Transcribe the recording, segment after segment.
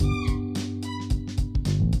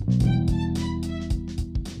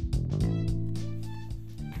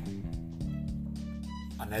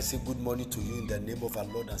And I say good morning to you in the name of our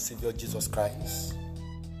Lord and Savior Jesus Christ.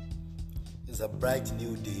 It's a bright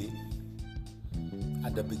new day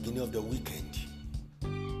at the beginning of the weekend.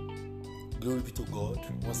 Glory be to God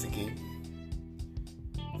once again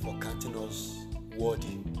for counting us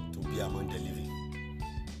worthy to be among the living.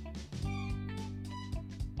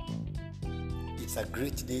 It's a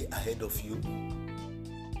great day ahead of you.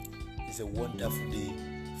 It's a wonderful day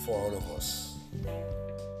for all of us.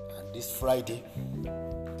 And this Friday,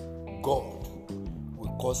 God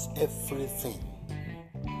will cause everything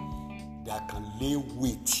that can lay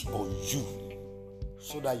weight on you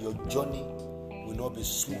so that your journey will not be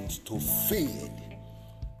smooth to fail.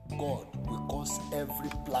 God will cause every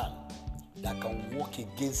plan that can work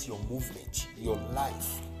against your movement, your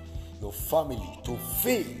life, your family to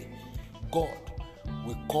fail. God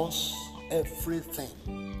will cause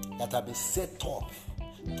everything that has been set up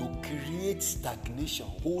to create stagnation,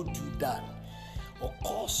 hold you down, or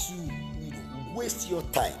cause you, waste your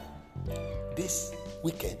time this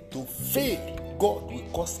weekend to fail. God will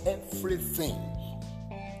cause everything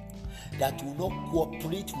that will not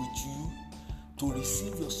cooperate with you to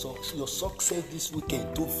receive your success this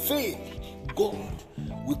weekend to fail. God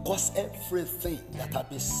will cause everything that has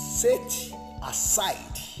been set aside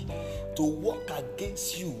to work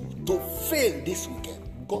against you to fail this weekend.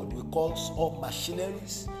 God will cause all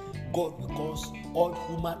machineries, God will cause all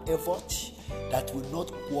human effort that will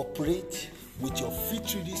not cooperate with your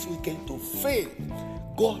victory this weekend to fail.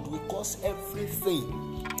 God will cause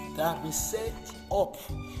everything that has been set up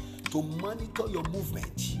to monitor your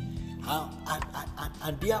movement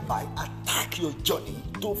and thereby attack your journey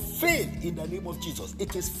to fail in the name of Jesus.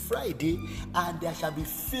 It is Friday and there shall be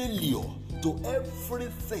failure to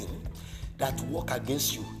everything that work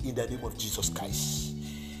against you in the name of Jesus Christ.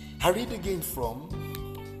 I read again from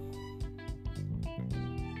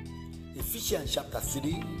Ephesians chapter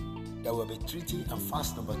 3 that we'll be treating and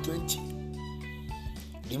verse number 20.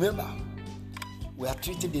 Remember, we are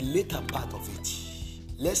treating the later part of it.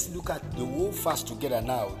 Let's look at the whole verse together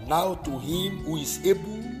now. Now to him who is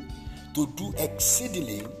able to do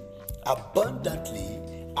exceedingly abundantly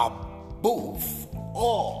above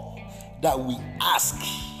all that we ask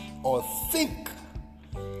or think,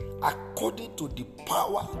 according to the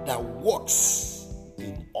power that works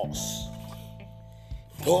in us.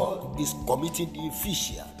 God is committing the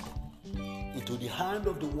Ephesians into the hand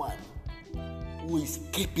of the one who is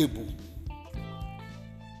capable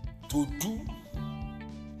to do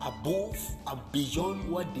above and beyond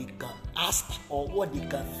what they can ask or what they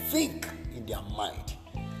can think in their mind.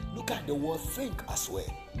 Look at the word think as well.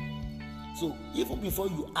 So even before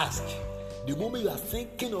you ask, the moment you are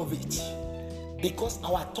thinking of it, because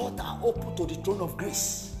our thoughts are open to the throne of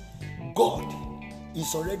grace, God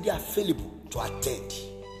is already available to attend.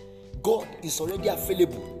 God is already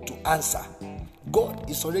available to answer. God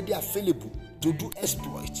is already available to do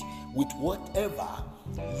exploit with whatever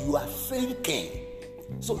you are thinking.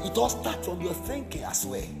 So it all starts from your thinking as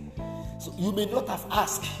well. So you may not have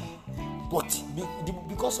asked, but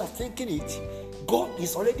because you are thinking it, God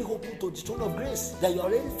is already open to the throne of grace that you are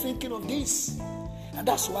already thinking of this. And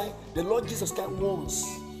that's why the Lord Jesus Christ warns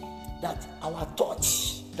that our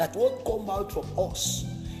thoughts, that what come out from us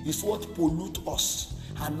is what pollute us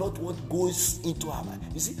and not what goes into our mind.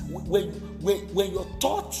 You see, when your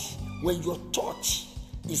thought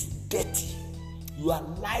is dirty, you are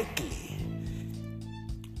likely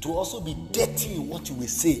to also be dirty in what you will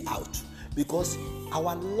say out, because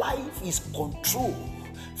our life is controlled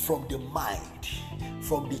from the mind,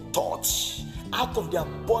 from the thoughts. Out of the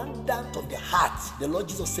abundance of the heart, the Lord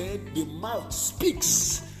Jesus said, the mouth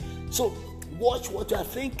speaks. So watch what you are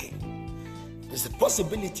thinking. There's a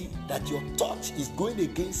possibility that your thought is going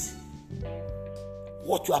against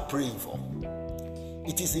what you are praying for.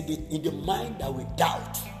 It is in the mind that we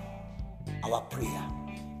doubt our prayer.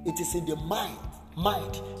 It is in the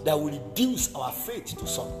mind that will reduce our faith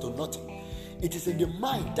to nothing. It is in the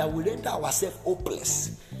mind that will render ourselves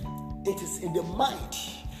hopeless. It is in the mind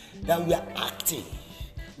that we are acting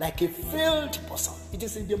like a failed person. It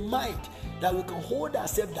is in the mind that we can hold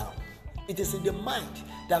ourselves down. It is in the mind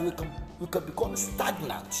that we can become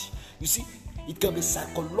stagnant. You see, it can be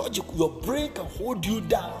psychological. Your brain can hold you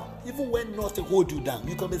down even when nothing hold you down.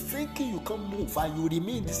 You can be thinking you can't move and you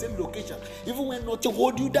remain in the same location even when nothing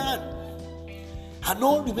hold you down. And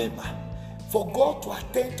now remember, for God to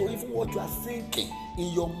attend to even what you are thinking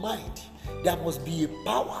in your mind, there must be a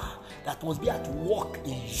power that must be at work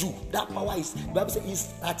in you. That power is, the Bible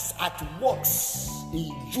says, that's at works in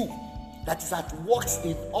you. That is at works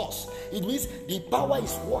in us. It means the power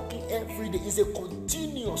is working every day. It's a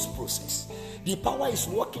continuous process. The power is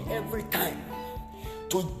working every time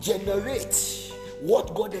to generate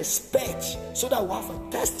what God expects so that we have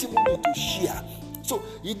a testimony to share. So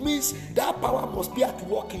it means that power must be at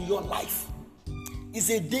work in your life. It's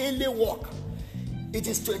a daily work. It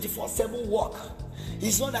is 24/7 work.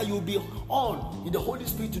 It's not that you'll be on in the Holy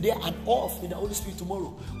Spirit today and off in the Holy Spirit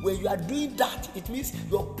tomorrow. When you are doing that, it means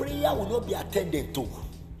your prayer will not be attended to.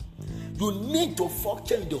 You need to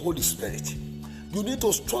function in the Holy Spirit. You need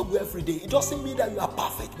to struggle every day. It doesn't mean that you are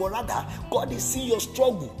perfect, but rather God is seeing your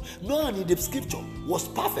struggle. No one in the scripture was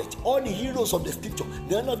perfect. All the heroes of the scripture,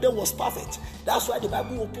 none of them was perfect. That's why the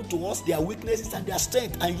Bible will put to us their weaknesses and their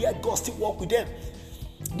strength, and yet God still work with them.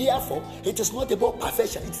 Therefore, it is not about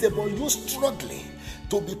perfection. It's about you struggling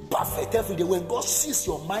to be perfect every day. When God sees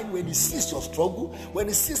your mind, when He sees your struggle, when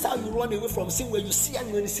He sees how you run away from sin, when He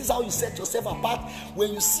sees how you set yourself apart,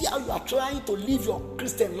 when you see how you are trying to live your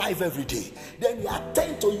Christian life every day, then He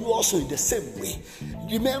attend to you also in the same way.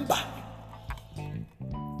 Remember,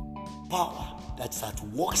 power that's at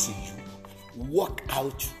work in you. Work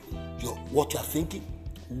out what you are thinking.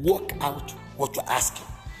 Work out what you are asking.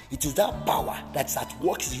 It is that power that's at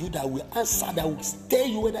work in you that will answer, that will tell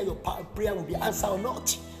you whether your prayer will be answered or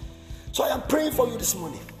not. So I am praying for you this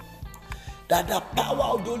morning that the power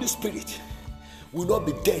of the Holy Spirit will not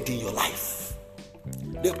be dead in your life.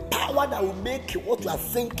 The power that will make what you are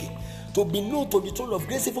thinking to be known to the throne of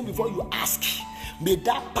grace even before you ask. May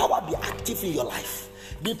that power be active in your life.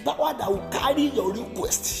 The power that will carry your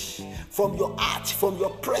request from your heart, from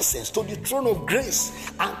your presence to the throne of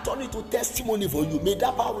grace and turn it to testimony for you. May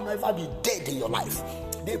that power never be dead in your life.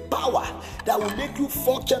 The power that will make you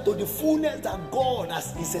function to the fullness that God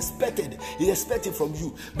is expecting from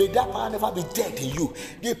you. May that power never be dead in you.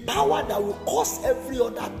 The power that will cause every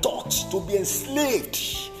other thought to be enslaved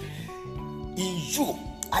in you.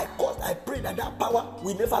 I pray that power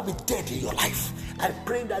will never be dead in your life. I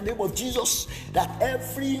pray in the name of Jesus that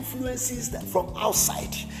every influences that from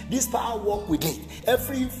outside, this power work within.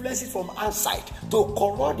 Every influences from outside to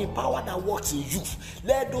corrupt the power that works in you.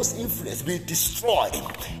 Let those influences be destroyed.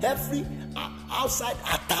 Every outside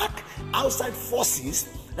attack, outside forces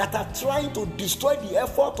that are trying to destroy the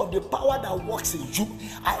effort of the power that works in you,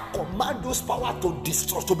 I command those power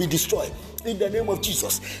to be destroyed in the name of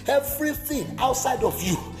Jesus. Everything outside of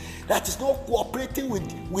you that is not cooperating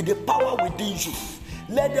with the power within you,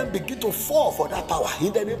 let them begin to fall for that power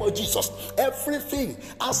in the name of Jesus. Everything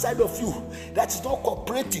outside of you that is not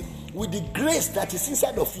cooperating with the grace that is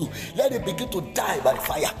inside of you, let it begin to die by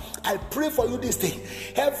fire. I pray for you this day.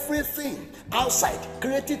 Everything outside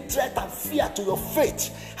creating threat and fear to your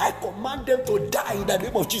faith, I command them to die in the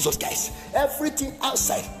name of Jesus, guys. Everything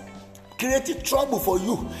outside creating trouble for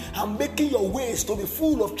you and making your ways to be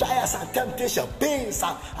full of trials and temptation, pains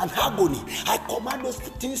and agony, I command those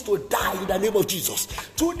things to die in the name of Jesus.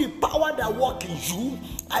 Through the power that works in you,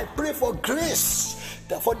 I pray for grace,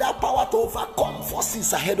 for that power to overcome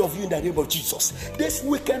forces ahead of you in the name of Jesus. This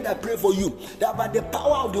weekend I pray for you that by the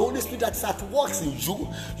power of the Holy Spirit that is at work in you,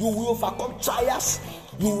 you will overcome trials,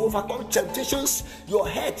 you will overcome temptations, your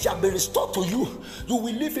head shall be restored to you, you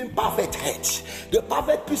will live in perfect health. The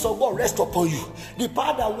perfect peace of God rest upon you. The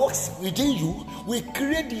power that works within you will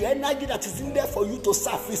create the energy that is in there for you to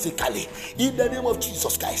serve physically. In the name of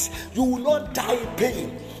Jesus, guys, you will not die in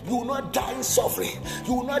pain. You will not die in suffering.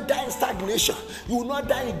 You will not die in stagnation. You will not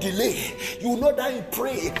die in delay. You will not die in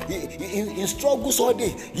prayer, in struggles all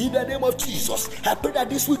day. In the name of Jesus, I pray that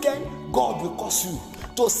this weekend, God will cause you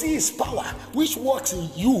to see His power, which works in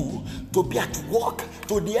you, to be at work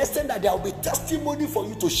to the extent that there will be testimony for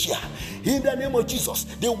you to share. In the name of Jesus,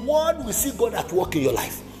 the world will see God at work in your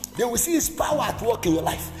life. They will see His power at work in your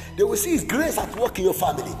life. They will see His grace at work in your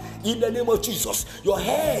family. In the name of Jesus, your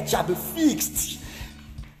head shall be fixed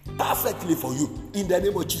perfectly for you. In the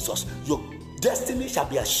name of Jesus, your destiny shall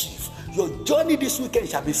be achieved. Your journey this weekend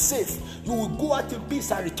shall be safe. You will go out in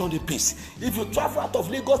peace and return in peace. If you travel out of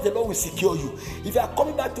Lagos, the Lord will secure you. If you are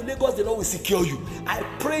coming back to Lagos, the Lord will secure you. I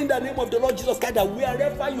pray in the name of the Lord Jesus Christ that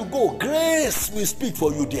wherever you go, grace will speak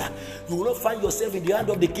for you there. You will not find yourself in the hand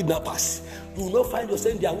of the kidnappers. You will not find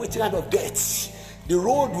yourself in the awaiting hand of death. The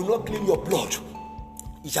road will not claim your blood.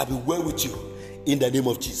 It shall be well with you in the name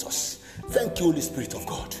of Jesus. Thank you, Holy Spirit of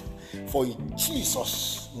God. For in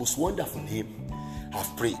Jesus' most wonderful name,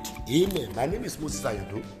 I've prayed. Amen. My name is Moses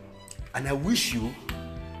Ayado, and I wish you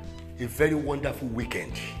a very wonderful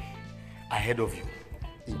weekend ahead of you.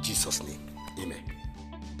 In Jesus' name,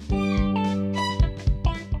 amen.